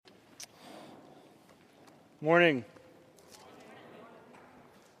Morning.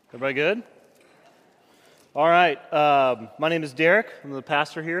 Everybody good? All right. My name is Derek. I'm the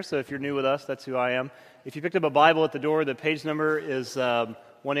pastor here, so if you're new with us, that's who I am. If you picked up a Bible at the door, the page number is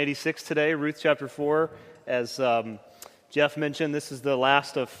 186 today, Ruth chapter 4. As Jeff mentioned, this is the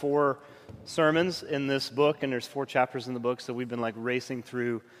last of 4 sermons in this book, and there's 4 chapters in the book, so we've been like racing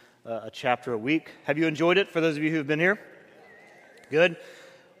through a chapter a week. Have you enjoyed it, for those of you who have been here? Good?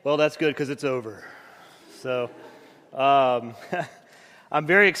 Well, that's good because it's over. So, I'm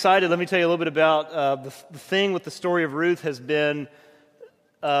very excited. Let me tell you a little bit about the thing with the story of Ruth has been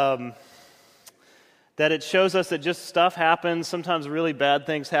that it shows us that just stuff happens. Sometimes really bad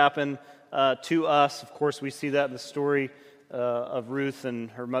things happen to us. Of course, we see that in the story of Ruth and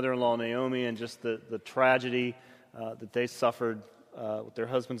her mother-in-law Naomi, and just the tragedy that they suffered with their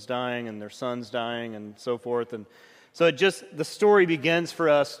husbands dying and their sons dying and so forth. And so the story begins for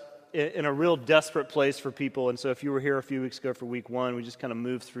us in a real desperate place for people. And so if you were here a few weeks ago for week 1, we just kind of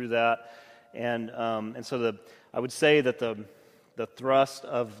moved through that. And so I would say that the thrust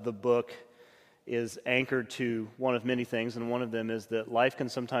of the book is anchored to one of many things, and one of them is that life can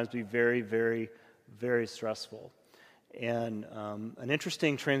sometimes be very, very, very stressful. And an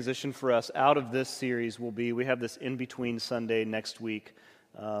interesting transition for us out of this series will be, we have this in-between Sunday next week,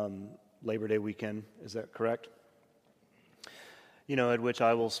 Labor Day weekend. Is that correct? At which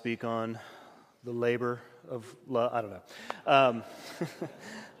I will speak on the labor of love. I don't know.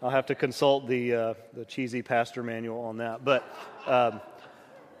 I'll have to consult the cheesy pastor manual on that. But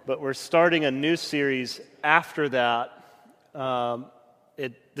we're starting a new series after that.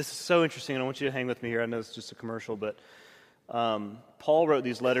 This is so interesting, and I want you to hang with me here. I know it's just a commercial, but Paul wrote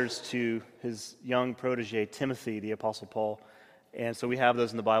these letters to his young protege, Timothy, the Apostle Paul. And so we have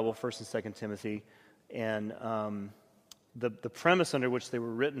those in the Bible, 1st and 2nd Timothy. And the premise under which they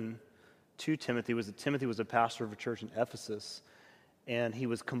were written to Timothy was that Timothy was a pastor of a church in Ephesus, and he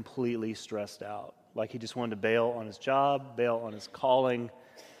was completely stressed out. Like he just wanted to bail on his job, bail on his calling.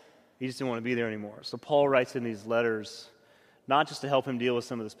 He just didn't want to be there anymore. So Paul writes in these letters, not just to help him deal with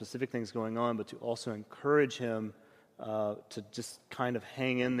some of the specific things going on, but to also encourage him to just kind of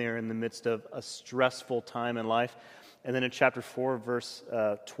hang in there in the midst of a stressful time in life. And then in chapter 4, verse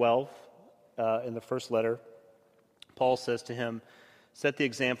 12, in the first letter, Paul says to him, set the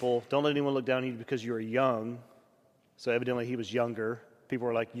example. Don't let anyone look down on you because you are young. So evidently he was younger. People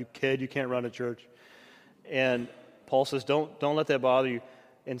were like, you kid, you can't run a church. And Paul says, don't let that bother you.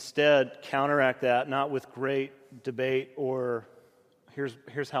 Instead, counteract that, not with great debate or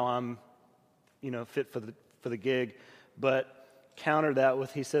here's how I'm, fit for the gig, but counter that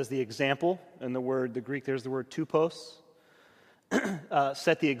with, he says, the example. And the Greek, there's the word tupos.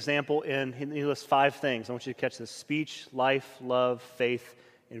 Set the example in, he lists 5 things. I want you to catch this: speech, life, love, faith,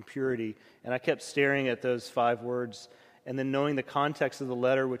 and purity. And I kept staring at those 5 words, and then knowing the context of the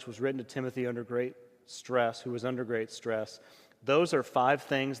letter, which was written to Timothy under great stress, who was under great stress. Those are 5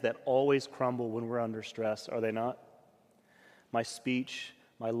 things that always crumble when we're under stress, are they not? My speech,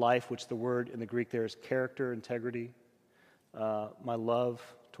 my life, which the word in the Greek there is character, integrity, my love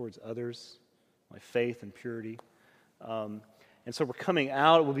towards others, my faith and purity. And so we'll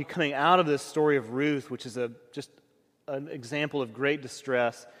be coming out of this story of Ruth, which is just an example of great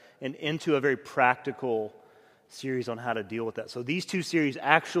distress, and into a very practical series on how to deal with that. So these 2 series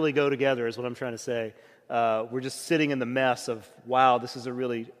actually go together, is what I'm trying to say. We're just sitting in the mess of, wow, this is a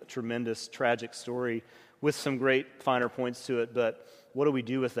really tremendous, tragic story with some great finer points to it, but what do we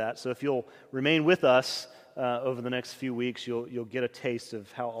do with that? So if you'll remain with us over the next few weeks, you'll get a taste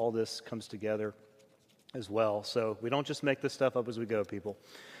of how all this comes together as well. So we don't just make this stuff up as we go, people.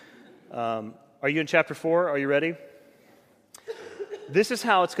 Are you in chapter 4? Are you ready? This is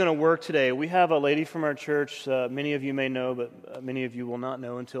how it's going to work today. We have a lady from our church, many of you may know, but many of you will not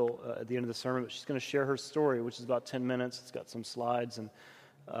know until at the end of the sermon, but she's going to share her story, which is about 10 minutes. It's got some slides, and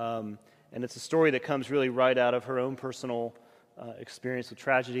it's a story that comes really right out of her own personal experience with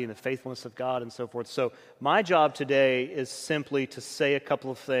tragedy and the faithfulness of God and so forth. So my job today is simply to say a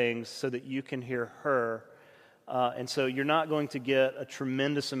couple of things so that you can hear her. And so you're not going to get a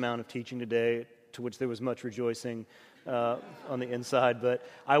tremendous amount of teaching today, to which there was much rejoicing on the inside. But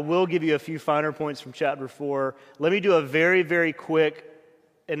I will give you a few finer points from chapter 4. Let me do a very, very quick,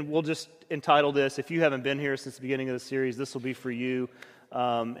 and we'll just entitle this, if you haven't been here since the beginning of the series, this will be for you.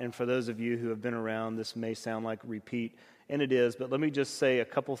 And for those of you who have been around, this may sound like repeat. And it is, but let me just say a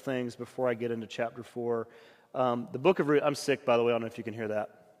couple things before I get into chapter 4. The book of Ruth, I'm sick, by the way, I don't know if you can hear that.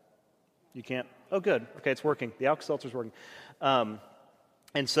 You can't? Oh, good. Okay, it's working. The Alka-Seltzer's working.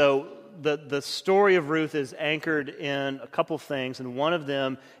 And so the story of Ruth is anchored in a couple things, and one of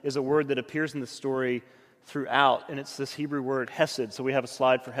them is a word that appears in the story throughout, and it's this Hebrew word hesed. So we have a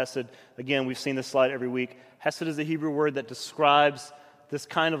slide for hesed. Again, we've seen this slide every week. Hesed is a Hebrew word that describes this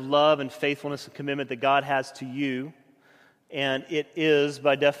kind of love and faithfulness and commitment that God has to you, and it is,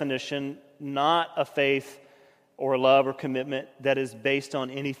 by definition, not a faith or love or commitment that is based on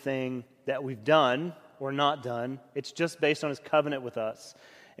anything that we've done or not done. It's just based on His covenant with us.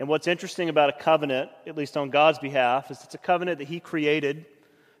 And what's interesting about a covenant, at least on God's behalf, is it's a covenant that He created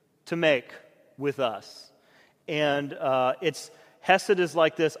to make with us. And Hesed is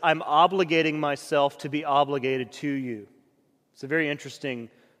like this: I'm obligating myself to be obligated to you. It's a very interesting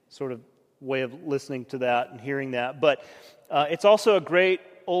sort of way of listening to that and hearing that. But it's also a great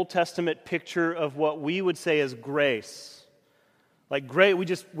Old Testament picture of what we would say is grace. Like great,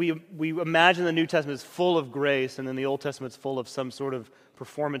 we imagine the New Testament is full of grace, and then the Old Testament is full of some sort of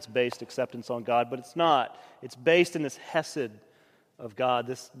performance-based acceptance on God, but it's not. It's based in this hesed of God,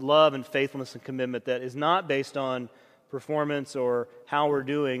 this love and faithfulness and commitment that is not based on performance or how we're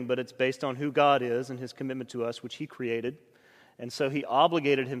doing, but it's based on who God is and His commitment to us, which He created. And so He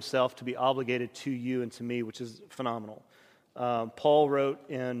obligated Himself to be obligated to you and to me, which is phenomenal. Paul wrote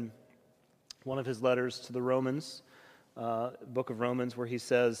in one of his letters to the Romans, book of Romans, where he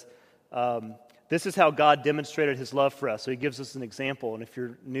says, this is how God demonstrated His love for us. So he gives us an example, and if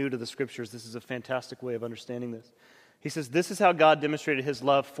you're new to the Scriptures, this is a fantastic way of understanding this. He says, this is how God demonstrated His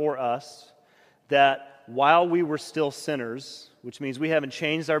love for us, that while we were still sinners, which means we haven't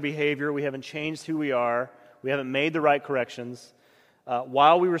changed our behavior, we haven't changed who we are, we haven't made the right corrections,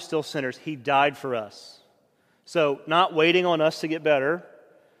 while we were still sinners, He died for us. So not waiting on us to get better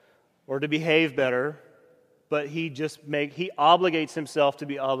or to behave better, but He obligates Himself to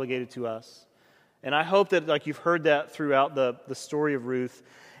be obligated to us. And I hope that you've heard that throughout the story of Ruth.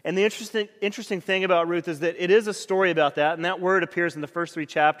 And the interesting thing about Ruth is that it is a story about that, and that word appears in the first 3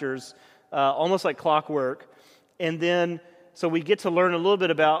 chapters, almost like clockwork. And then, so we get to learn a little bit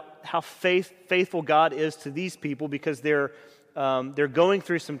about how faithful God is to these people, because they're going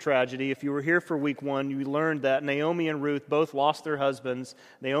through some tragedy. If you were here for week 1, you learned that Naomi and Ruth both lost their husbands.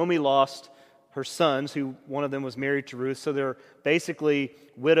 Naomi lost her sons, who one of them was married to Ruth. So they're basically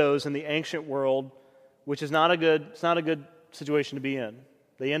widows in the ancient world, which is not a good situation to be in.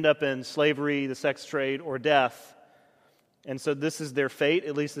 They end up in slavery, the sex trade, or death. And so this is their fate,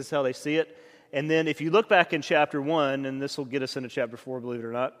 at least this is how they see it. And then if you look back in chapter 1, and this will get us into chapter 4, believe it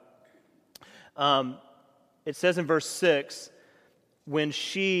or not, it says in verse 6, when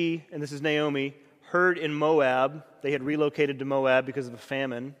she, and this is Naomi, heard in Moab, they had relocated to Moab because of a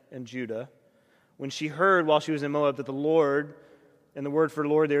famine in Judah. When she heard while she was in Moab that the Lord, and the word for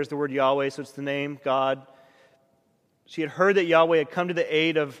Lord there is the word Yahweh, so it's the name, God. She had heard that Yahweh had come to the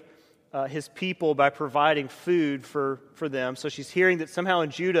aid of His people by providing food for them. So she's hearing that somehow in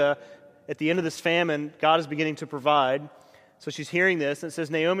Judah, at the end of this famine, God is beginning to provide. So she's hearing this, and it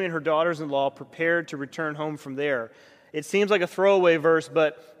says, Naomi and her daughters-in-law prepared to return home from there. It seems like a throwaway verse,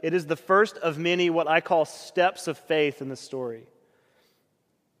 but it is the first of many what I call steps of faith in the story.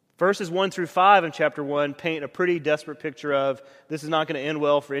 Verses 1 through 5 in chapter 1 paint a pretty desperate picture of this is not going to end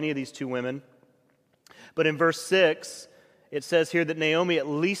well for any of these 2 women. But in verse 6, it says here that Naomi at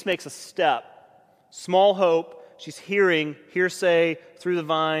least makes a step. Small hope. She's hearing hearsay through the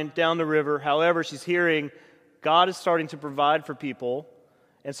vine, down the river. However, she's hearing God is starting to provide for people.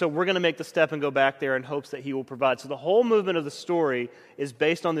 And so we're going to make the step and go back there in hopes that He will provide. So the whole movement of the story is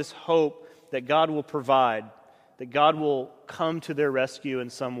based on this hope that God will provide, that God will come to their rescue in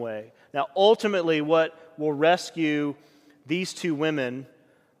some way. Now, ultimately, what will rescue these 2 women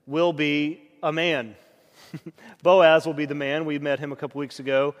will be a man. Boaz will be the man. We met him a couple weeks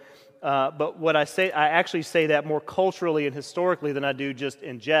ago. But what I actually say that more culturally and historically than I do just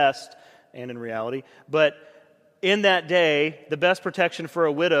in jest and in reality. But in that day, the best protection for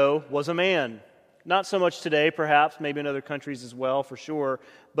a widow was a man. Not so much today, perhaps, maybe in other countries as well, for sure.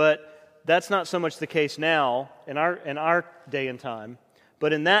 But that's not so much the case now in our day and time.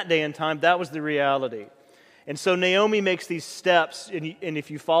 But in that day and time, that was the reality. And so Naomi makes these steps, and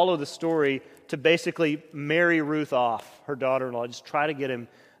if you follow the story, to basically marry Ruth off, her daughter-in-law, just try to get him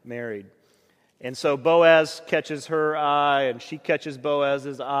married. And so Boaz catches her eye, and she catches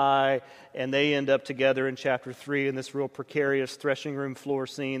Boaz's eye, and they end up together in chapter 3 in this real precarious threshing room floor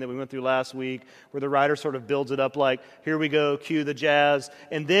scene that we went through last week, where the writer sort of builds it up like, here we go, cue the jazz,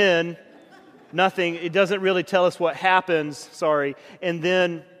 and then nothing, it doesn't really tell us what happens, and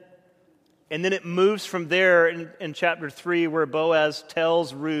then it moves from there in chapter 3 where Boaz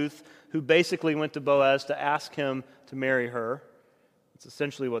tells Ruth, who basically went to Boaz to ask him to marry her. That's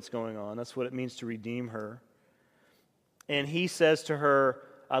essentially what's going on. That's what it means to redeem her. And he says to her,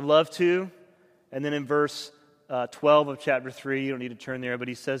 I'd love to, And then in verse 12 of chapter 3, you don't need to turn there, but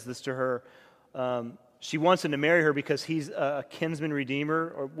he says this to her. She wants him to marry her because he's a kinsman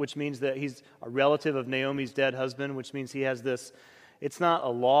redeemer, which means that he's a relative of Naomi's dead husband, which means he has this, it's not a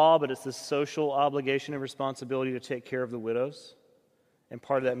law, but it's this social obligation and responsibility to take care of the widows. And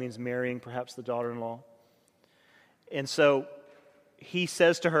part of that means marrying perhaps the daughter-in-law. And so he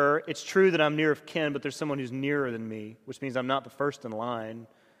says to her, it's true that I'm near of kin, but there's someone who's nearer than me, which means I'm not the first in line.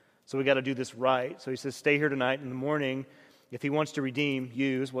 So we got to do this right. So he says, stay here tonight. In the morning, if he wants to redeem,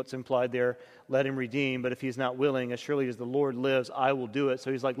 use what's implied there, let him redeem. But if he's not willing, as surely as the Lord lives, I will do it.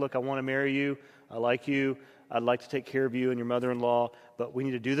 So he's like, look, I want to marry you. I like you. I'd like to take care of you and your mother-in-law. But we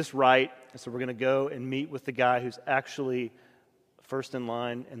need to do this right. And so we're going to go and meet with the guy who's actually first in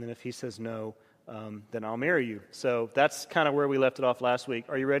line. And then if he says no, then I'll marry you. So that's kind of where we left it off last week.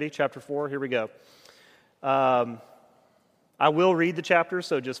 Are you ready? Chapter 4, here we go. I will read the chapter,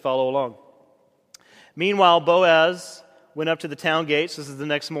 so just follow along. Meanwhile, Boaz went up to the town gates. This is the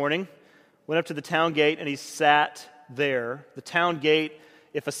next morning. Went up to the town gate, and he sat there. The town gate,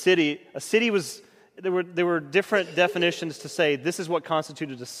 if a city was, there were different definitions to say this is what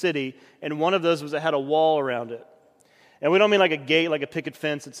constituted a city, and one of those was it had a wall around it. And we don't mean like a gate, like a picket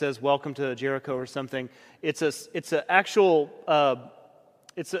fence that says "Welcome to Jericho" or something. It's a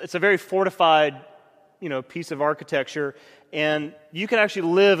very fortified, piece of architecture, and you can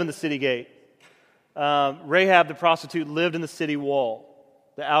actually live in the city gate. Rahab the prostitute lived in the city wall,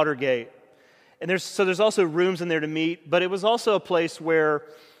 the outer gate. And there's also rooms in there to meet, but it was also a place where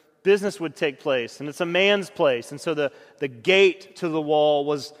business would take place, and it's a man's place. And so the gate to the wall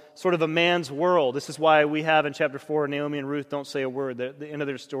was sort of a man's world. This is why we have in chapter 4, Naomi and Ruth don't say a word. The end of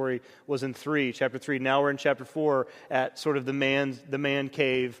their story was in chapter 3. Now we're in chapter 4 at sort of the man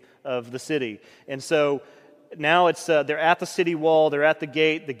cave of the city. And so now it's they're at the city wall, they're at the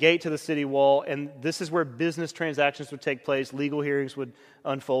gate to the city wall, and this is where business transactions would take place, legal hearings would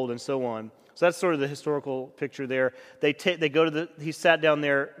unfold, and so on. So that's sort of the historical picture there. They go to he sat down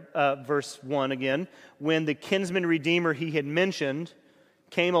there, verse 1 again. When the kinsman redeemer he had mentioned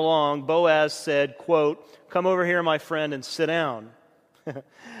came along, Boaz said, quote, "Come over here, my friend, and sit down."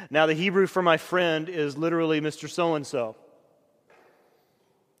 Now the Hebrew for my friend is literally Mr. So-and-so.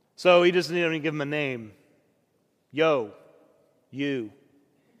 So he doesn't even give him a name. Yo, you,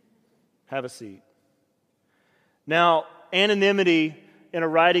 have a seat. Now, anonymity in a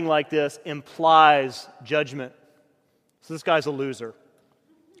writing like this implies judgment. So this guy's a loser,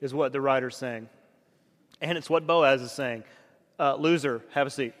 is what the writer's saying. And it's what Boaz is saying. Loser, have a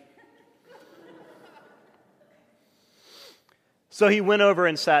seat. So he went over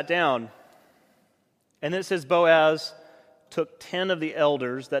and sat down. And then it says Boaz took 10 of the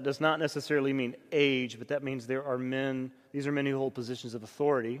elders. That does not necessarily mean age, but that means there are men, these are men who hold positions of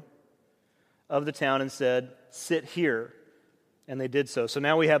authority of the town, and said, "Sit here." And they did so. So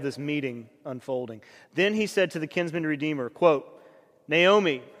now we have this meeting unfolding. Then he said to the kinsman redeemer, quote,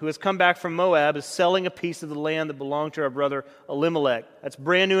 "Naomi, who has come back from Moab, is selling a piece of the land that belonged to our brother Elimelech." That's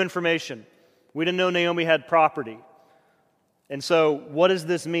brand new information. We didn't know Naomi had property. And so what does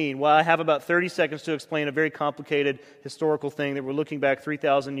this mean? Well, I have about 30 seconds to explain a very complicated historical thing that we're looking back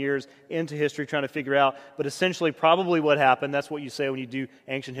 3,000 years into history trying to figure out. But essentially, probably what happened, that's what you say when you do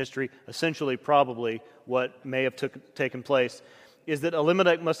ancient history, essentially, probably what may have taken place, is that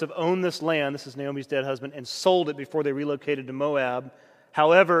Elimelech must have owned this land, this is Naomi's dead husband, and sold it before they relocated to Moab.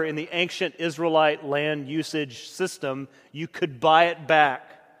 However, in the ancient Israelite land usage system, you could buy it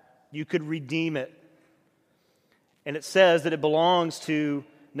back. You could redeem it. And it says that it belongs to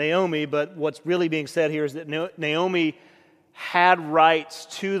Naomi, but what's really being said here is that Naomi had rights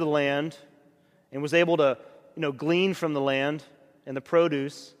to the land and was able to, glean from the land and the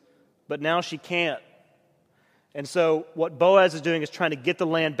produce, but now she can't. And so what Boaz is doing is trying to get the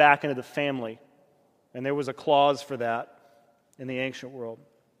land back into the family. And there was a clause for that in the ancient world.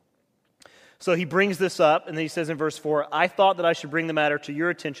 So he brings this up, and then he says in verse 4, "I thought that I should bring the matter to your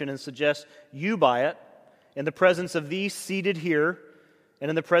attention and suggest you buy it in the presence of these seated here and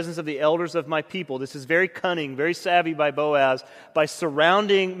in the presence of the elders of my people." This is very cunning, very savvy by Boaz. By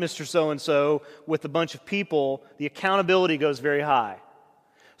surrounding Mr. So-and-so with a bunch of people, the accountability goes very high.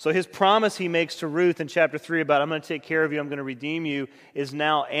 So his promise he makes to Ruth in chapter 3 about, "I'm going to take care of you, I'm going to redeem you," is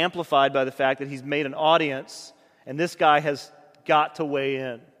now amplified by the fact that he's made an audience, and this guy has got to weigh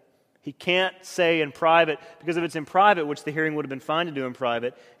in. He can't say in private, because if it's in private, which the hearing would have been fine to do in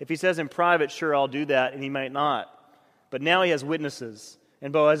private, if he says in private, sure, I'll do that, and he might not. But now he has witnesses,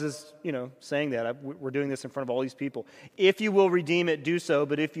 and Boaz is, saying that. We're doing this in front of all these people. "If you will redeem it, do so,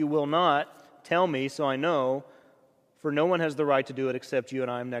 but if you will not, tell me so I know, for no one has the right to do it except you, and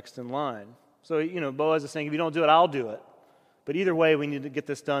I am next in line." So, Boaz is saying, if you don't do it, I'll do it. But either way, we need to get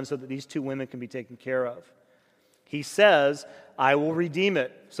this done so that these two women can be taken care of. He says, I will redeem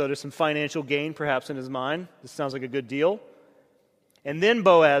it. So there's some financial gain perhaps in his mind. This sounds like a good deal. And then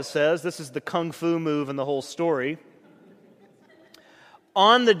Boaz says, this is the kung fu move in the whole story.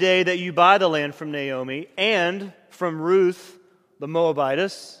 On the day that you buy the land from Naomi and from Ruth the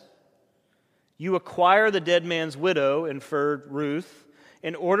Moabitess, you acquire the dead man's widow, inferred Ruth,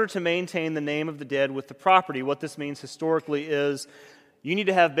 in order to maintain the name of the dead with the property. What this means historically is you need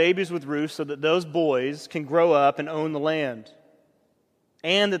to have babies with Ruth so that those boys can grow up and own the land,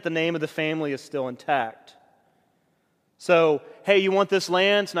 and that the name of the family is still intact. So, hey, you want this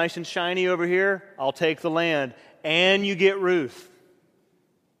land? It's nice and shiny over here. I'll take the land. And you get Ruth.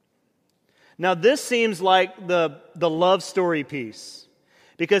 Now, this seems like the love story piece.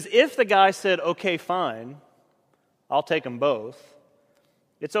 Because if the guy said, okay, fine, I'll take them both,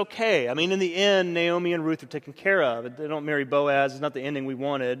 it's okay. I mean, in the end, Naomi and Ruth are taken care of. They don't marry Boaz. It's not the ending we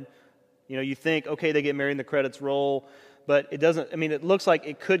wanted. You think, okay, they get married and the credits roll. But it doesn't, it looks like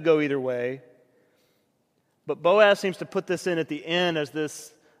it could go either way. But Boaz seems to put this in at the end as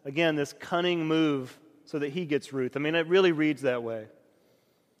this cunning move so that he gets Ruth. It really reads that way.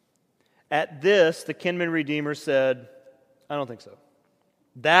 At this, the kinsman redeemer said, I don't think so.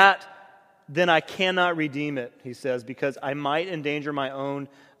 Then I cannot redeem it, he says, because I might endanger my own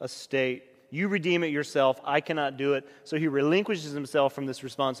estate. You redeem it yourself. I cannot do it. So he relinquishes himself from this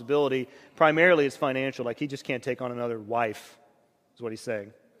responsibility. Primarily it's financial. Like he just can't take on another wife, is what he's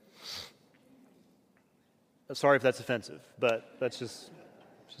saying. Sorry if that's offensive, but that's just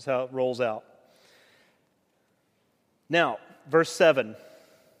how it rolls out. Now, verse 7.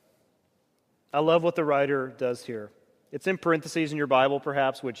 I love what the writer does here. It's in parentheses in your Bible,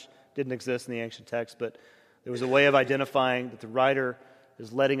 perhaps, which didn't exist in the ancient text, but there was a way of identifying that the writer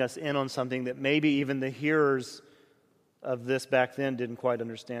is letting us in on something that maybe even the hearers of this back then didn't quite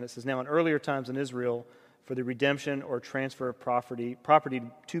understand. It says, now in earlier times in Israel, for the redemption or transfer of property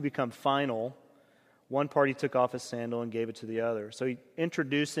to become final, one party took off his sandal and gave it to the other. So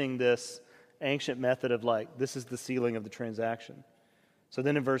introducing this ancient method of this is the sealing of the transaction. So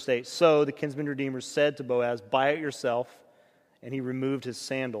then in verse 8, so the kinsman redeemer said to Boaz, buy it yourself, and he removed his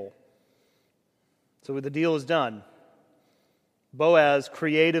sandal. So the deal is done. Boaz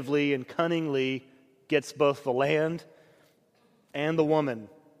creatively and cunningly gets both the land and the woman.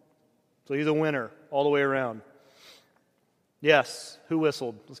 So he's a winner all the way around. Yes, who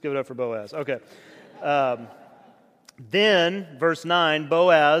whistled? Let's give it up for Boaz. Okay. Then, verse 9,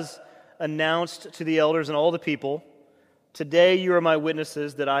 Boaz announced to the elders and all the people, today you are my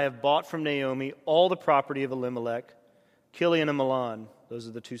witnesses that I have bought from Naomi all the property of Elimelech, Kilion and Mahlon. Those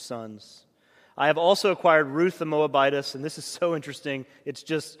are the two sons. I have also acquired Ruth the Moabitess, and this is so interesting. It's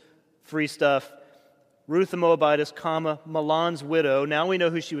just free stuff. Ruth the Moabitess, Mahlon's widow. Now we know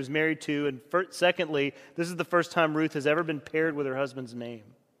who she was married to. And secondly, this is the first time Ruth has ever been paired with her husband's name.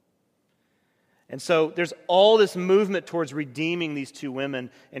 And so there's all this movement towards redeeming these two women.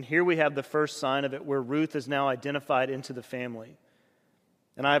 And here we have the first sign of it where Ruth is now identified into the family.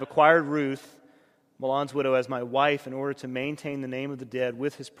 And I have acquired Ruth, Mahlon's widow, as my wife in order to maintain the name of the dead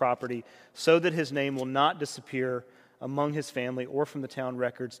with his property so that his name will not disappear among his family or from the town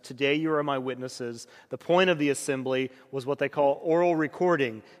records. Today you are my witnesses. The point of the assembly was what they call oral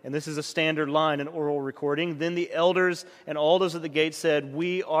recording. And this is a standard line in oral recording. Then the elders and all those at the gate said,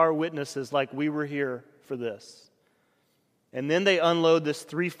 we are witnesses, like we were here for this. And then they unload this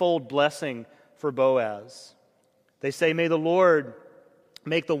threefold blessing for Boaz. They say, may the Lord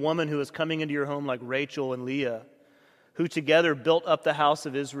make the woman who is coming into your home like Rachel and Leah, who together built up the house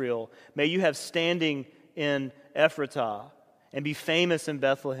of Israel. May you have standing in Ephratah and be famous in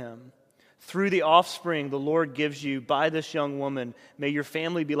Bethlehem. Through the offspring the Lord gives you by this young woman, may your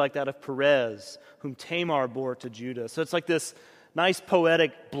family be like that of Perez, whom Tamar bore to Judah. So it's like this nice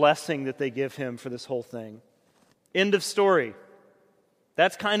poetic blessing that they give him for this whole thing. End of story.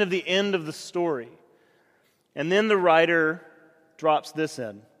 That's kind of the end of the story. And then the writer drops this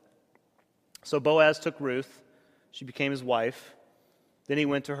in. So Boaz took Ruth. She became his wife. Then he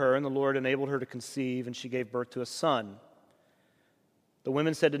went to her, and the Lord enabled her to conceive, and she gave birth to a son. The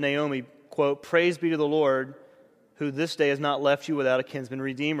women said to Naomi, quote, praise be to the Lord, who this day has not left you without a kinsman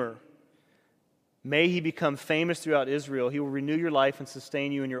redeemer. May he become famous throughout Israel. He will renew your life and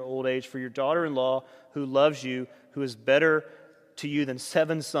sustain you in your old age. For your daughter-in-law, who loves you, who is better to you than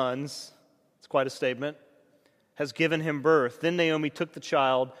 7 sons, it's quite a statement, has given him birth. Then Naomi took the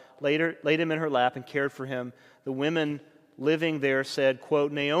child, laid him in her lap, and cared for him. The women living there said,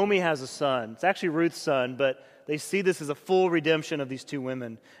 quote, Naomi has a son. It's actually Ruth's son, but they see this as a full redemption of these two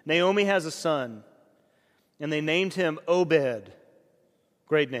women. Naomi has a son, and they named him Obed.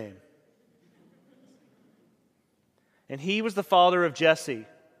 Great name. And he was the father of Jesse,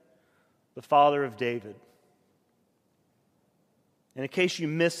 the father of David. And in case you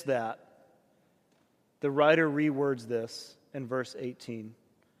missed that, the writer rewords this in verse 18.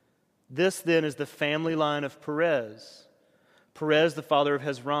 This then is the family line of Perez. Perez the father of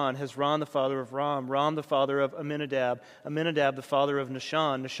Hezron, Hezron the father of Ram, Ram the father of Amminadab, Amminadab the father of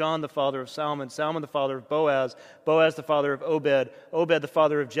Nahshon, Nahshon the father of Salmon, Salmon the father of Boaz, Boaz the father of Obed, Obed the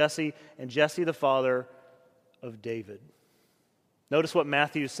father of Jesse, and Jesse the father of David. Notice what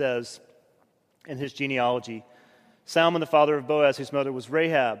Matthew says in his genealogy. Salmon the father of Boaz, whose mother was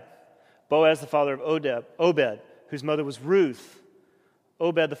Rahab, Boaz the father of Obed, whose mother was Ruth,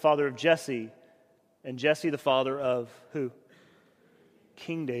 Obed the father of Jesse, and Jesse the father of who?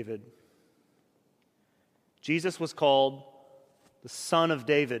 King David. Jesus was called the Son of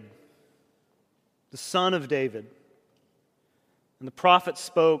David. The Son of David. And the prophet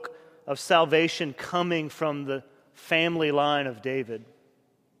spoke of salvation coming from the family line of David.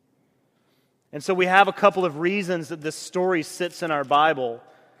 And so we have a couple of reasons that this story sits in our Bible.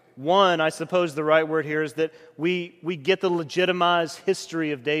 One, I suppose the right word here is that we get the legitimized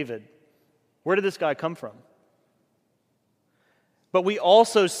history of David. Where did this guy come from? But we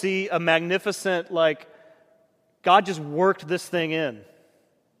also see a magnificent, God just worked this thing in.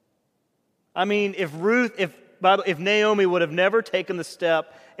 I mean, if Naomi would have never taken the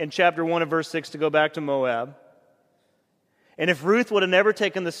step in chapter 1 of verse 6 to go back to Moab, and if Ruth would have never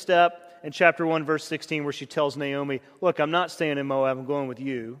taken the step in chapter 1, verse 16, where she tells Naomi, look, I'm not staying in Moab, I'm going with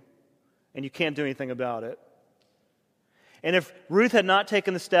you, and you can't do anything about it. And if Ruth had not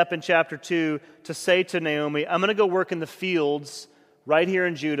taken the step in chapter 2 to say to Naomi, I'm going to go work in the fields right here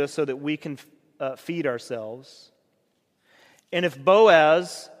in Judah so that we can feed ourselves. And if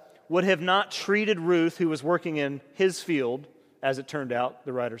Boaz would have not treated Ruth, who was working in his field, as it turned out,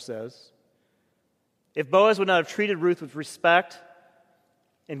 the writer says, if Boaz would not have treated Ruth with respect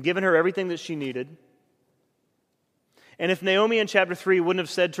and given her everything that she needed, and if Naomi in chapter 3 wouldn't have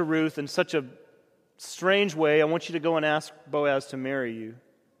said to Ruth in such a strange way, I want you to go and ask Boaz to marry you.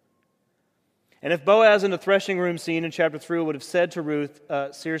 And if Boaz in the threshing room scene in chapter 3 would have said to Ruth,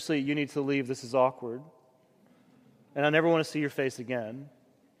 seriously, you need to leave, this is awkward, and I never want to see your face again.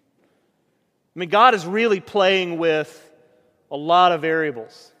 I mean, God is really playing with a lot of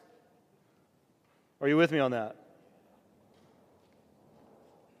variables. Are you with me on that?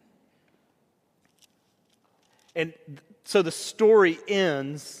 And so the story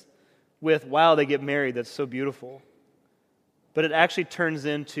ends with, wow, they get married, that's so beautiful. But it actually turns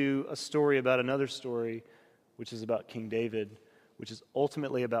into a story about another story, which is about King David, which is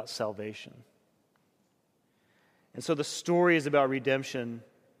ultimately about salvation. And so the story is about redemption,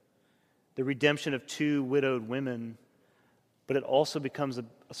 the redemption of two widowed women, but it also becomes a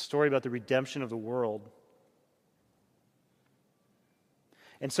story about the redemption of the world.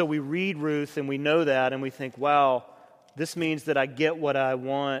 And so we read Ruth and we know that and we think, wow, this means that I get what I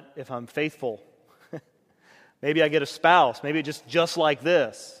want if I'm faithful. Maybe I get a spouse, maybe just like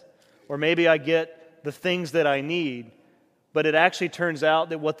this. Or maybe I get the things that I need. But it actually turns out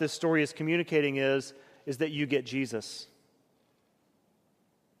that what this story is communicating is that you get Jesus.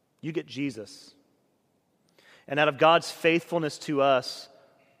 You get Jesus. And out of God's faithfulness to us,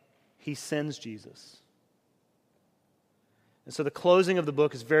 He sends Jesus. And so the closing of the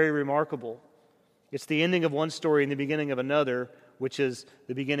book is very remarkable. It's the ending of one story and the beginning of another, which is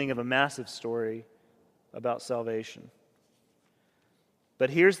the beginning of a massive story about salvation. But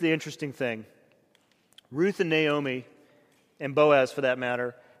here's the interesting thing. Ruth and Naomi, and Boaz for that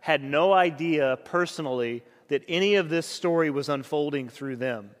matter, had no idea personally that any of this story was unfolding through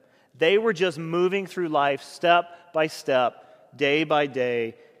them. They were just moving through life step by step, day by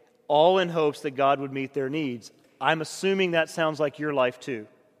day, all in hopes that God would meet their needs. I'm assuming that sounds like your life too.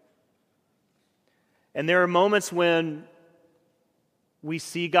 And there are moments when we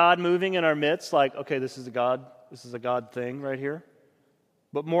see God moving in our midst, like, okay, this is a God thing right here.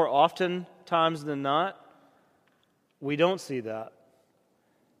 But more often times than not, we don't see that.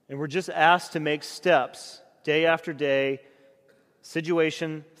 And we're just asked to make steps day after day,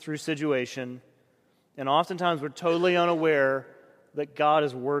 situation through situation, and oftentimes we're totally unaware that God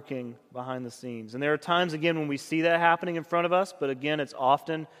is working behind the scenes. And there are times, again, when we see that happening in front of us, but again, it's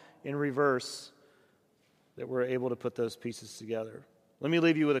often in reverse that we're able to put those pieces together. Let me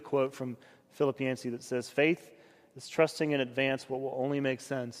leave you with a quote from Philip Yancey that says, "Faith is trusting in advance what will only make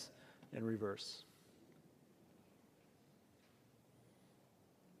sense in reverse."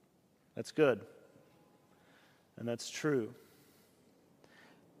 That's good. And that's true.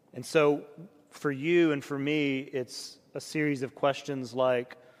 And so for you and for me, it's a series of questions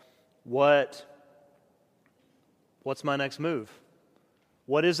like, what's my next move?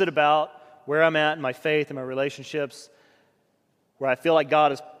 What is it about where I'm at in my faith and my relationships where I feel like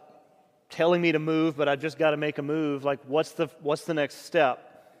God is telling me to move, but I've just got to make a move? Like, what's the next step?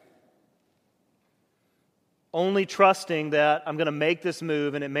 Only trusting that I'm going to make this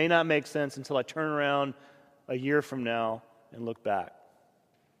move, and it may not make sense until I turn around a year from now and look back.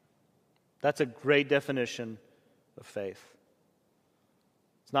 That's a great definition of faith.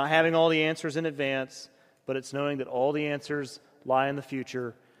 It's not having all the answers in advance, but it's knowing that all the answers lie in the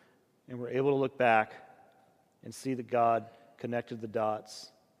future, and we're able to look back and see that God connected the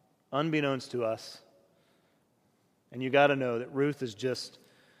dots, unbeknownst to us. And you got to know that Ruth is just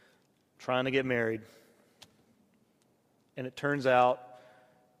trying to get married. And it turns out,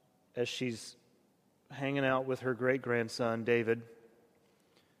 as she's hanging out with her great-grandson, David,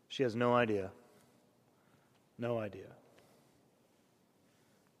 she has no idea. No idea.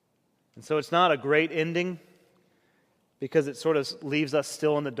 And so it's not a great ending because it sort of leaves us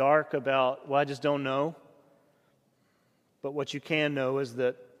still in the dark about, well, I just don't know. But what you can know is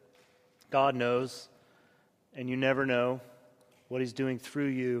that God knows, and you never know what He's doing through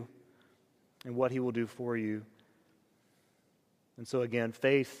you and what He will do for you. And so again,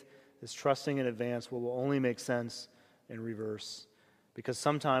 faith is trusting in advance what will only make sense in reverse. Because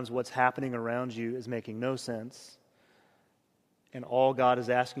sometimes what's happening around you is making no sense. And all God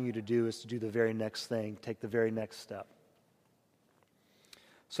is asking you to do is to do the very next thing, take the very next step.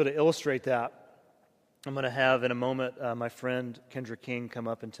 So to illustrate that, I'm going to have in a moment my friend Kendra King come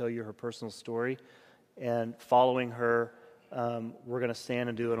up and tell you her personal story. And following her, we're going to stand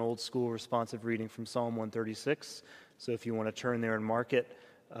and do an old school responsive reading from Psalm 136. So if you want to turn there and mark it,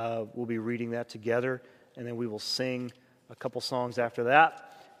 we'll be reading that together. And then we will sing a couple songs after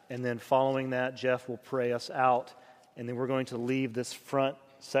that. And then following that, Jeff will pray us out. And then we're going to leave this front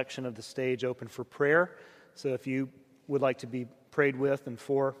section of the stage open for prayer. So if you would like to be prayed with and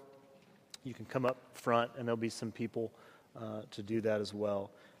for, you can come up front, and there'll be some people to do that as well.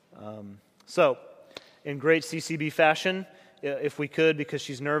 So, in great CCB fashion, if we could, because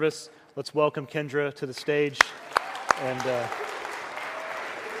she's nervous, let's welcome Kendra to the stage. And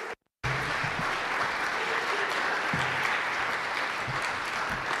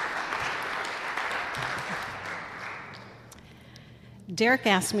Derek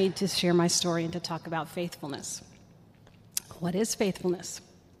asked me to share my story and to talk about faithfulness. What is faithfulness?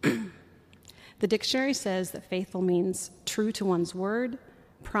 The dictionary says that faithful means true to one's word,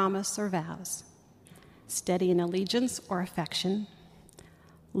 promise, or vows, steady in allegiance or affection,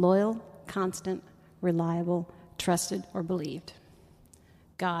 loyal, constant, reliable, trusted, or believed.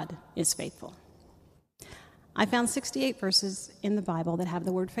 God is faithful. I found 68 verses in the Bible that have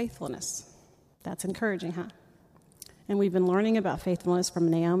the word faithfulness. That's encouraging, huh? And we've been learning about faithfulness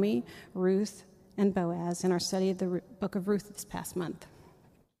from Naomi, Ruth, and Boaz in our study of the book of Ruth this past month.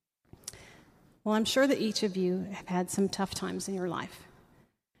 Well, I'm sure that each of you have had some tough times in your life.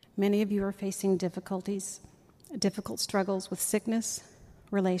 Many of you are facing difficult struggles with sickness,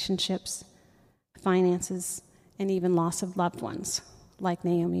 relationships, finances, and even loss of loved ones, like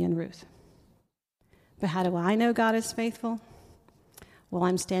Naomi and Ruth. But how do I know God is faithful? Well,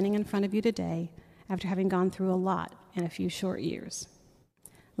 I'm standing in front of you today after having gone through a lot in a few short years.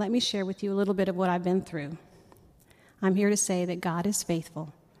 Let me share with you a little bit of what I've been through. I'm here to say that God is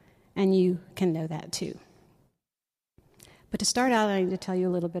faithful, and you can know that too. But to start out, I need to tell you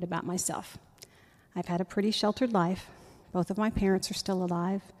a little bit about myself. I've had a pretty sheltered life. Both of my parents are still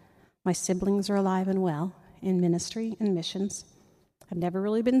alive. My siblings are alive and well in ministry and missions. I've never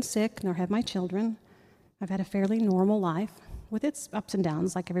really been sick, nor have my children. I've had a fairly normal life with its ups and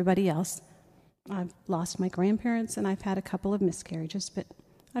downs like everybody else. I've lost my grandparents, and I've had a couple of miscarriages, but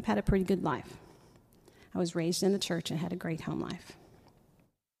I've had a pretty good life. I was raised in the church and had a great home life.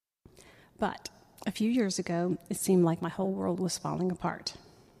 But a few years ago, it seemed like my whole world was falling apart.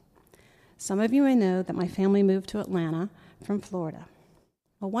 Some of you may know that my family moved to Atlanta from Florida.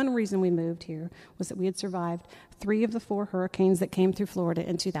 Well, one reason we moved here was that we had survived 3 of the 4 hurricanes that came through Florida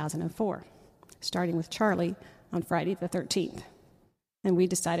in 2004, starting with Charlie on Friday the 13th. And we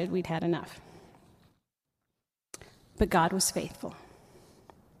decided we'd had enough. But God was faithful.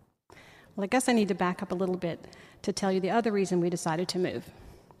 Well, I guess I need to back up a little bit to tell you the other reason we decided to move.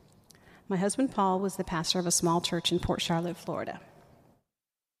 My husband, Paul, was the pastor of a small church in Port Charlotte, Florida.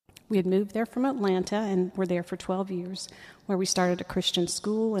 We had moved there from Atlanta and were there for 12 years, where we started a Christian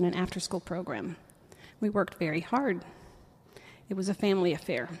school and an after-school program. We worked very hard. It was a family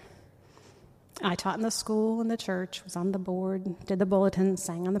affair. I taught in the school and the church, was on the board, did the bulletins,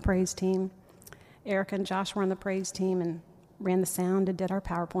 sang on the praise team. Erica and Josh were on the praise team and ran the sound and did our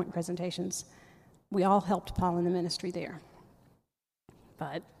PowerPoint presentations. We all helped Paul in the ministry there.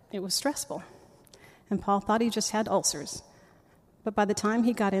 But it was stressful, and Paul thought he just had ulcers. But by the time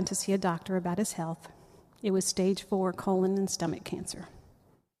he got in to see a doctor about his health, it was stage 4 colon and stomach cancer.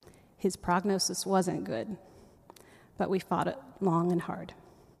 His prognosis wasn't good, but we fought it long and hard.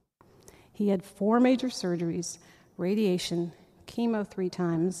 He had 4 major surgeries, radiation, chemo 3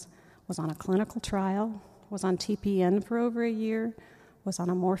 times, was on a clinical trial, was on TPN for over a year, was on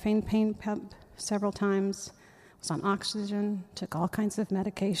a morphine pain pump several times, was on oxygen, took all kinds of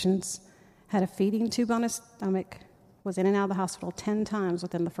medications, had a feeding tube on his stomach, was in and out of the hospital 10 times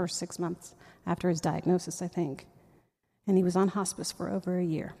within the first 6 months after his diagnosis, I think. And he was on hospice for over a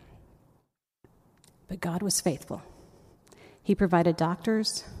year. But God was faithful. He provided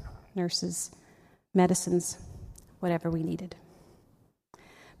doctors, nurses, medicines, whatever we needed.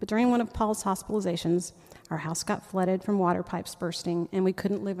 But during one of Paul's hospitalizations, our house got flooded from water pipes bursting, and we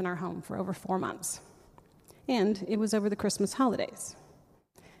couldn't live in our home for over 4 months. And it was over the Christmas holidays.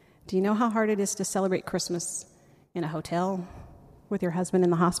 Do you know how hard it is to celebrate Christmas in a hotel with your husband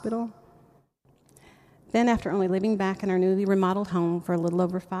in the hospital? Then, after only living back in our newly remodeled home for a little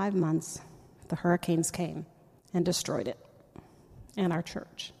over 5 months, the hurricanes came and destroyed it and our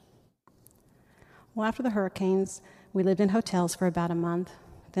church. Well, after the hurricanes, we lived in hotels for about a month,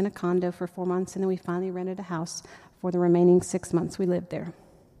 then a condo for 4 months, and then we finally rented a house for the remaining 6 months we lived there.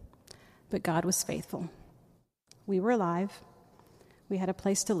 But God was faithful. We were alive, we had a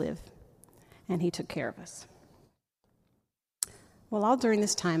place to live, and He took care of us. Well, all during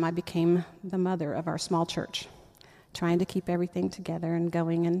this time, I became the mother of our small church, trying to keep everything together and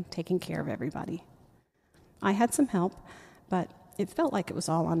going and taking care of everybody. I had some help, but it felt like it was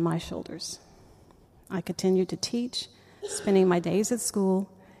all on my shoulders. I continued to teach, spending my days at school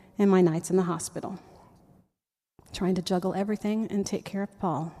and my nights in the hospital, trying to juggle everything and take care of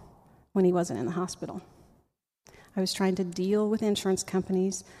Paul when he wasn't in the hospital. I was trying to deal with insurance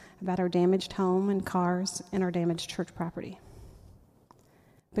companies about our damaged home and cars and our damaged church property.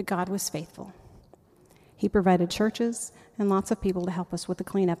 But God was faithful. He provided churches and lots of people to help us with the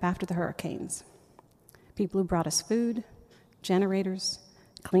cleanup after the hurricanes. People who brought us food, generators,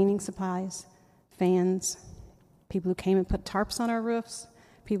 cleaning supplies, fans, people who came and put tarps on our roofs,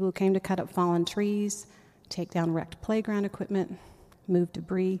 people who came to cut up fallen trees, take down wrecked playground equipment, move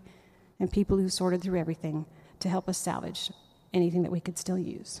debris, and people who sorted through everything to help us salvage anything that we could still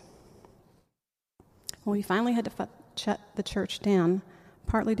use. When we finally had to shut the church down,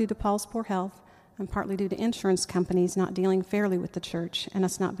 partly due to Paul's poor health and partly due to insurance companies not dealing fairly with the church and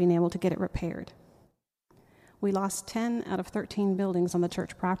us not being able to get it repaired. We lost 10 out of 13 buildings on the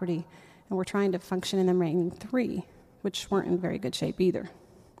church property, and we're trying to function in the remaining 3, which weren't in very good shape either.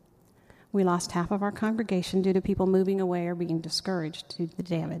 We lost half of our congregation due to people moving away or being discouraged due to the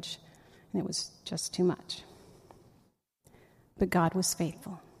damage, and it was just too much. But God was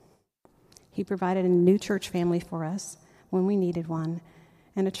faithful. He provided a new church family for us when we needed one,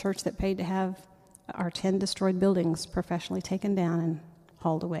 and a church that paid to have our 10 destroyed buildings professionally taken down and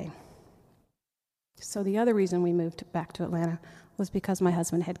hauled away. So the other reason we moved back to Atlanta was because my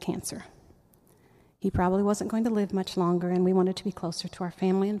husband had cancer. He probably wasn't going to live much longer, and we wanted to be closer to our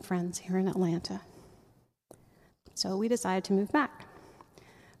family and friends here in Atlanta. So we decided to move back.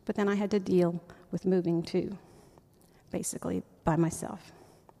 But then I had to deal with moving too, basically by myself.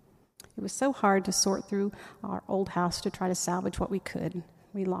 It was so hard to sort through our old house to try to salvage what we could.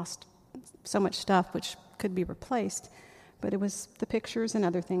 We lost so much stuff which could be replaced, but it was the pictures and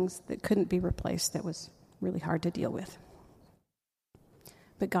other things that couldn't be replaced that was really hard to deal with.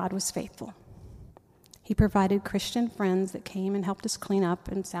 But God was faithful. He provided Christian friends that came and helped us clean up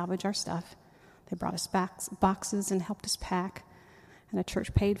and salvage our stuff. They brought us boxes and helped us pack, and a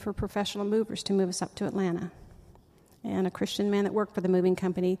church paid for professional movers to move us up to Atlanta. And a Christian man that worked for the moving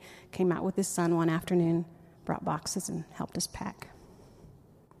company came out with his son one afternoon, brought boxes, and helped us pack.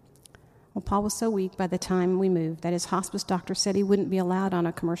 Well, Paul was so weak by the time we moved that his hospice doctor said he wouldn't be allowed on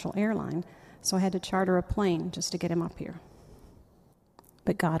a commercial airline, so I had to charter a plane just to get him up here.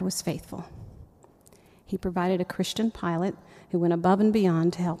 But God was faithful. He provided a Christian pilot who went above and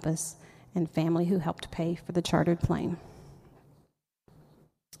beyond to help us, and family who helped pay for the chartered plane.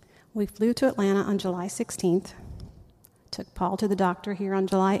 We flew to Atlanta on July 16th, took Paul to the doctor here on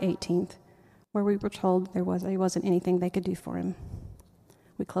July 18th, where we were told there wasn't anything they could do for him.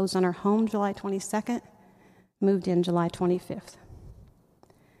 We closed on our home July 22nd, moved in July 25th.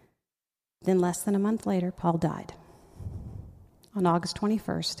 Then less than a month later, Paul died. On August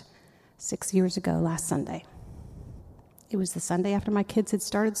 21st, 6 years ago last Sunday. It was the Sunday after my kids had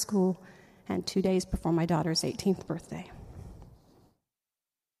started school and 2 days before my daughter's 18th birthday.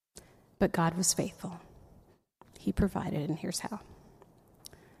 But God was faithful. He provided, and here's how.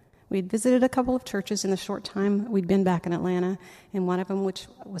 We'd visited a couple of churches in the short time we'd been back in Atlanta, and one of them which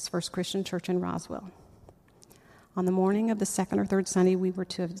was First Christian Church in Roswell. On the morning of the second or third Sunday we were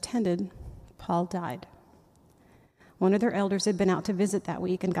to have attended, Paul died. One of their elders had been out to visit that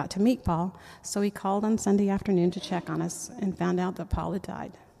week and got to meet Paul, so he called on Sunday afternoon to check on us and found out that Paul had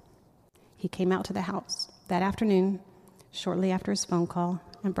died. He came out to the house that afternoon, shortly after his phone call,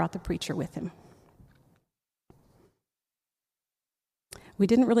 and brought the preacher with him. We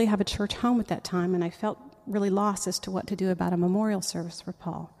didn't really have a church home at that time, and I felt really lost as to what to do about a memorial service for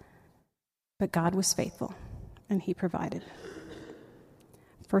Paul. But God was faithful, and he provided.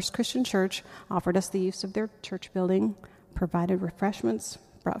 First Christian Church offered us the use of their church building, provided refreshments,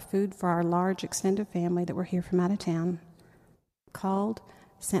 brought food for our large extended family that were here from out of town, called,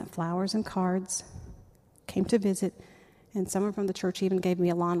 sent flowers and cards, came to visit, and someone from the church even gave me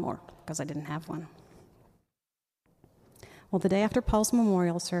a lawnmower because I didn't have one. Well, the day after Paul's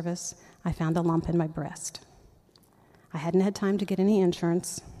memorial service, I found a lump in my breast. I hadn't had time to get any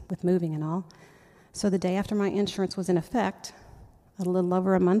insurance with moving and all, so the day after my insurance was in effect, a little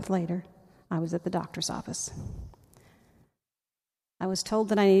over a month later, I was at the doctor's office. I was told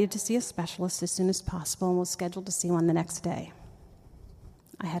that I needed to see a specialist as soon as possible and was scheduled to see one the next day.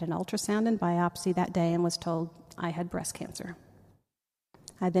 I had an ultrasound and biopsy that day and was told I had breast cancer.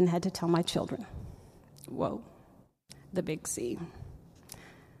 I then had to tell my children. Whoa. The big C.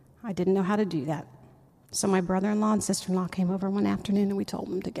 I didn't know how to do that. So my brother-in-law and sister-in-law came over one afternoon and we told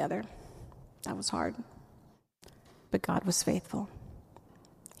them together. That was hard. But God was faithful.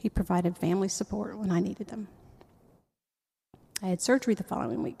 He provided family support when I needed them. I had surgery the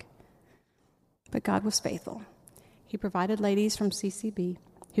following week. But God was faithful. He provided ladies from CCB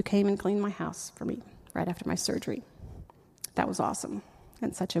who came and cleaned my house for me right after my surgery. That was awesome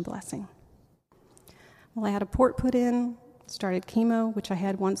and such a blessing. Well, I had a port put in, started chemo, which I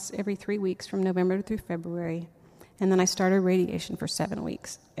had once every 3 weeks from November through February, and then I started radiation for 7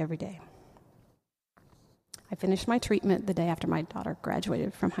 weeks every day. I finished my treatment the day after my daughter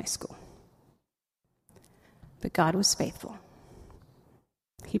graduated from high school. But God was faithful.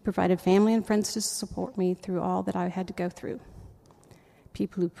 He provided family and friends to support me through all that I had to go through.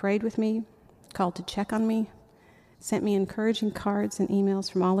 People who prayed with me, called to check on me, sent me encouraging cards and emails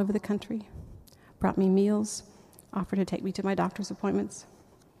from all over the country, brought me meals, offered to take me to my doctor's appointments.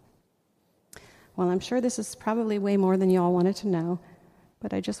 Well, I'm sure this is probably way more than you all wanted to know,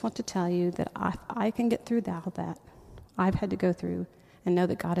 but I just want to tell you that I can get through all that I've had to go through and know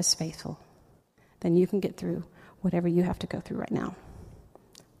that God is faithful. Then you can get through whatever you have to go through right now.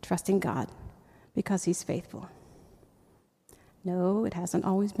 Trusting God because He's faithful. No, it hasn't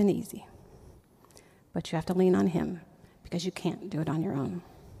always been easy, but you have to lean on Him because you can't do it on your own.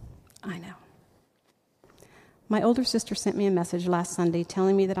 I know. My older sister sent me a message last Sunday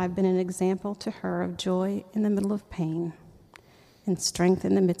telling me that I've been an example to her of joy in the middle of pain and strength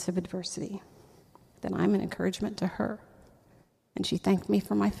in the midst of adversity, that I'm an encouragement to her. And she thanked me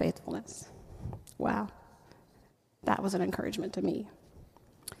for my faithfulness. Wow, that was an encouragement to me.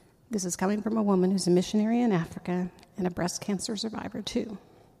 This is coming from a woman who's a missionary in Africa and a breast cancer survivor too.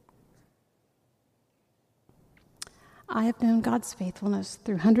 I have known God's faithfulness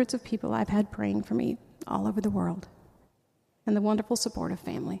through hundreds of people I've had praying for me all over the world, and the wonderful support of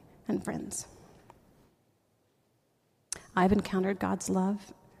family and friends. I've encountered God's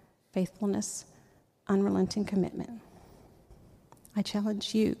love, faithfulness, unrelenting commitment. I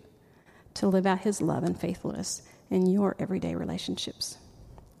challenge you to live out His love and faithfulness in your everyday relationships,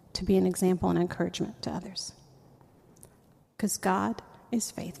 to be an example and encouragement to others. Because God is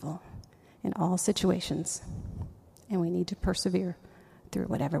faithful in all situations, and we need to persevere through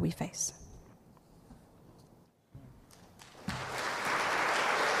whatever we face.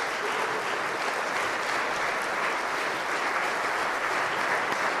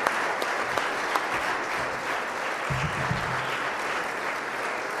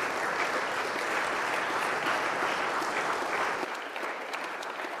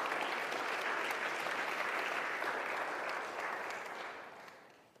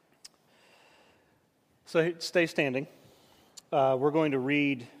 So stay standing. We're going to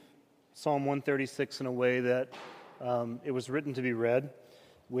read Psalm 136 in a way that it was written to be read,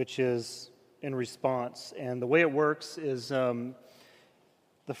 which is in response. And the way it works is the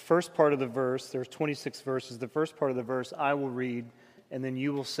first part of the verse, there's 26 verses. The first part of the verse I will read, and then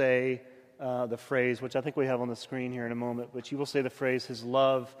you will say the phrase, which I think we have on the screen here in a moment, but you will say the phrase, His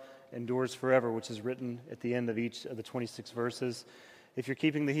love endures forever, which is written at the end of each of the 26 verses. If you're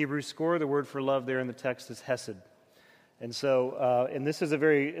keeping the Hebrew score, the word for love there in the text is hesed. And so, and this is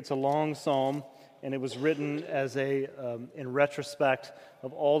it's a long psalm, and it was written as in retrospect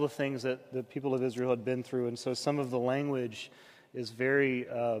of all the things that the people of Israel had been through. And so some of the language is very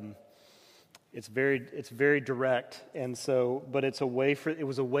direct. And so, but it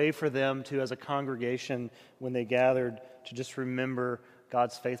was a way for them to, as a congregation, when they gathered, to just remember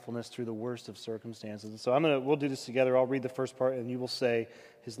God's faithfulness through the worst of circumstances. And so we'll do this together. I'll read the first part, and you will say,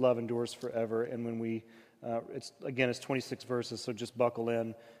 His love endures forever. And when we, it's 26 verses, so just buckle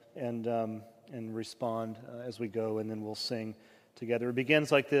in and respond as we go, and then we'll sing together. It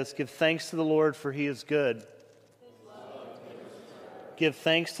begins like this: Give thanks to the Lord, for He is good. Give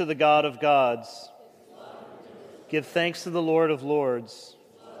thanks to the God of gods. Give thanks to the Lord of lords.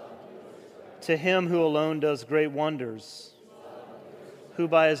 To Him who alone does great wonders, who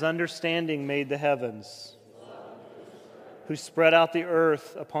by His understanding made the heavens, who spread out the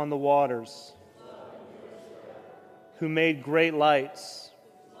earth upon the waters, who made great lights,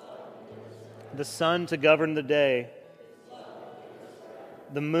 the sun to govern the day,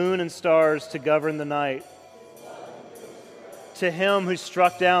 the moon and stars to govern the night. To Him who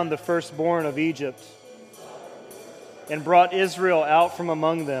struck down the firstborn of Egypt and brought Israel out from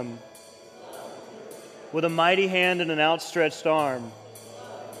among them with a mighty hand and an outstretched arm.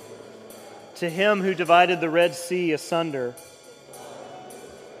 To Him who divided the Red Sea asunder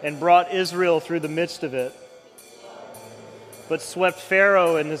and brought Israel through the midst of it, but swept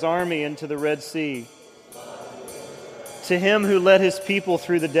Pharaoh and his army into the Red Sea. To Him who led His people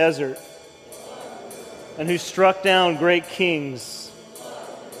through the desert and who struck down great kings,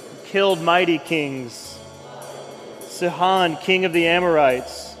 killed mighty kings, Sihon, king of the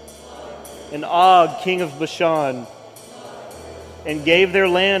Amorites, and Og, king of Bashan, and gave their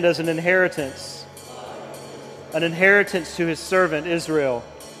land as an inheritance to His servant Israel.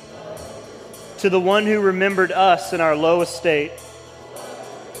 To the one who remembered us in our low estate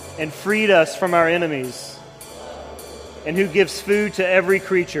and freed us from our enemies, and who gives food to every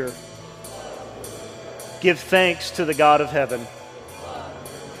creature, give thanks to the God of heaven.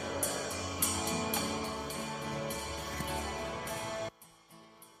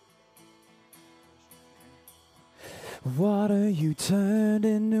 Water you turned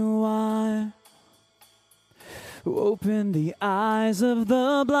into wine, who opened the eyes of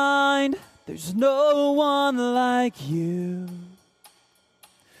the blind. There's no one like you.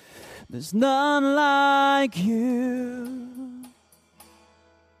 There's none like you.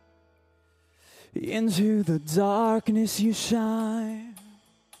 Into the darkness you shine.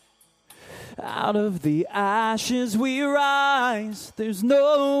 Out of the ashes we rise. There's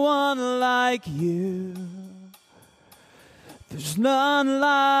no one like you. There's none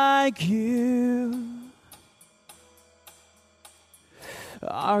like you.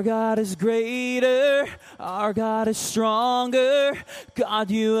 Our God is greater, our God is stronger.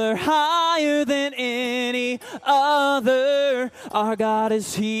 God, you are higher than any other. Our God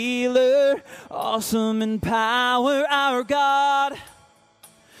is healer, awesome in power. Our God,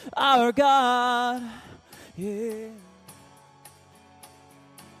 yeah.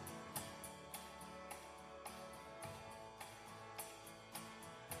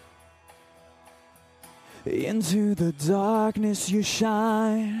 Into the darkness you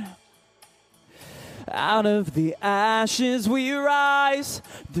shine. Out of the ashes we rise.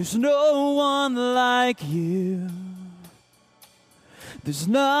 There's no one like you. There's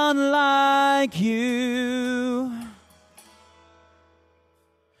none like you.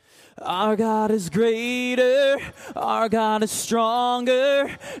 Our God is greater, our God is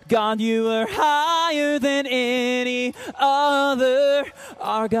stronger. God, you are higher than any other.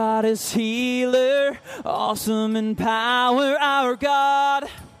 Our God is healer, awesome in power. Our God,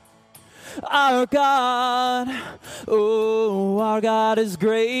 oh, our God is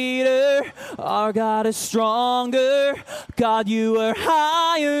greater, our God is stronger. God, you are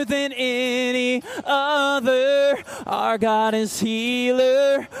higher than any other. Our God is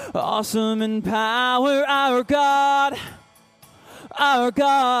healer, awesome in power. Our God,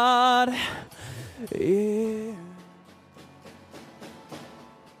 yeah.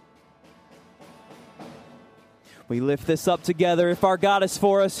 We lift this up together. If our God is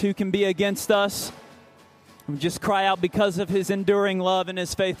for us, who can be against us? We just cry out because of His enduring love and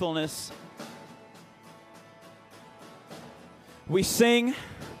His faithfulness. We sing,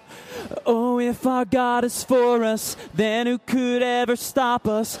 Oh, if our God is for us, then who could ever stop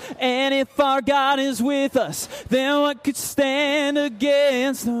us? And if our God is with us, then what could stand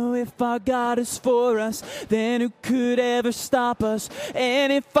against? Oh, if our God is for us, then who could ever stop us?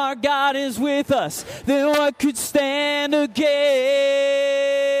 And if our God is with us, then what could stand against?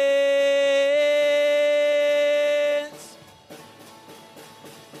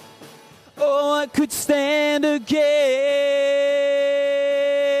 Oh, what could stand against?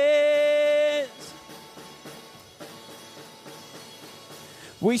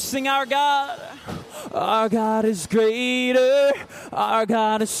 We sing our God. Our God is greater. Our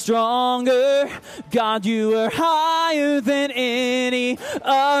God is stronger. God, you are higher than any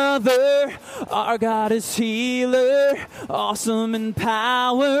other. Our God is healer, awesome in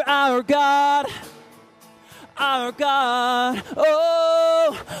power. Our God. Our God,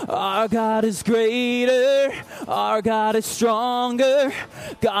 oh, our God is greater, our God is stronger.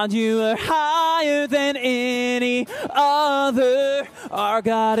 God, you are higher than any other. Our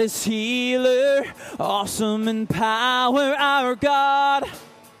God is healer, awesome in power. Our God,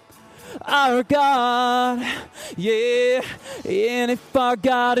 yeah. And if our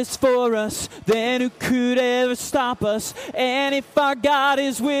God is for us, then who could ever stop us? And if our God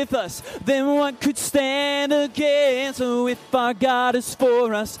is with us, then what could stand against? Oh, if our God is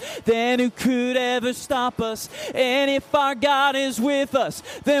for us, then who could ever stop us? And if our God is with us,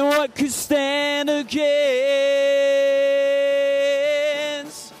 then what could stand against?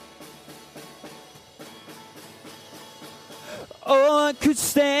 Oh, I could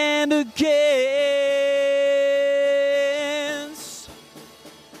stand against.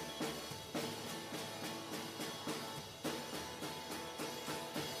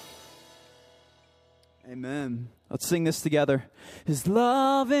 Amen. Let's sing this together. His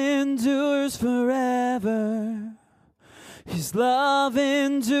love endures forever. His love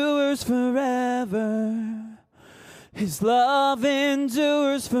endures forever. His love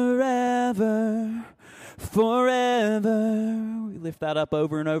endures forever. Forever. We lift that up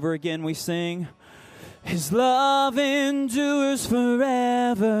over and over again. We sing, His love endures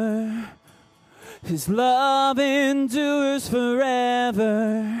forever. His love endures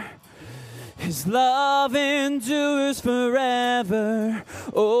forever. His love endures forever.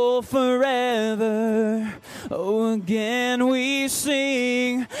 Oh, forever. Oh, again we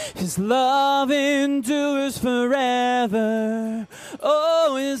sing, His love endures forever.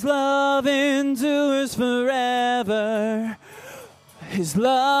 Oh, His love endures forever. His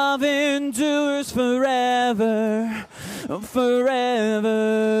love endures forever. Forever.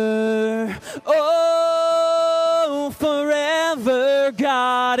 Oh, forever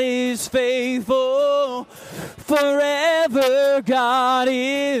God is faithful. Forever God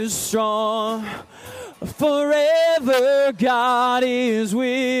is strong. Forever God is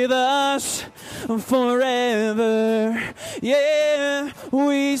with us. Forever, yeah,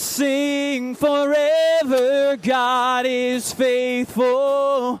 we sing. Forever God is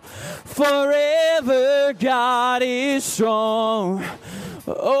faithful. Forever God is strong.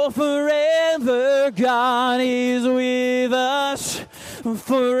 Oh, forever God is with us.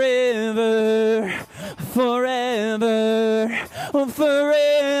 Forever, forever,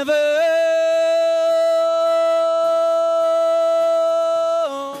 forever.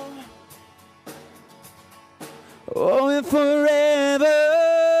 Oh, and forever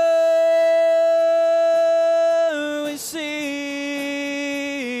we sing.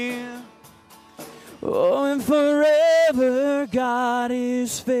 Oh, and forever God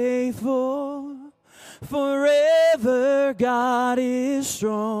is faithful. Forever God is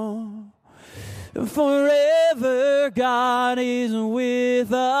strong. Forever God is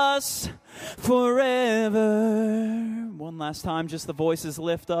with us. Forever. One last time, just the voices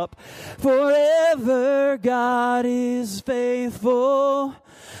lift up. Forever God is faithful.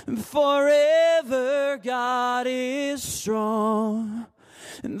 Forever God is strong.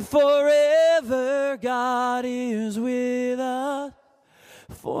 And forever God is with us.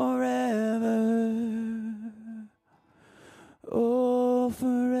 Forever. Oh,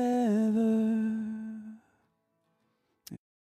 forever.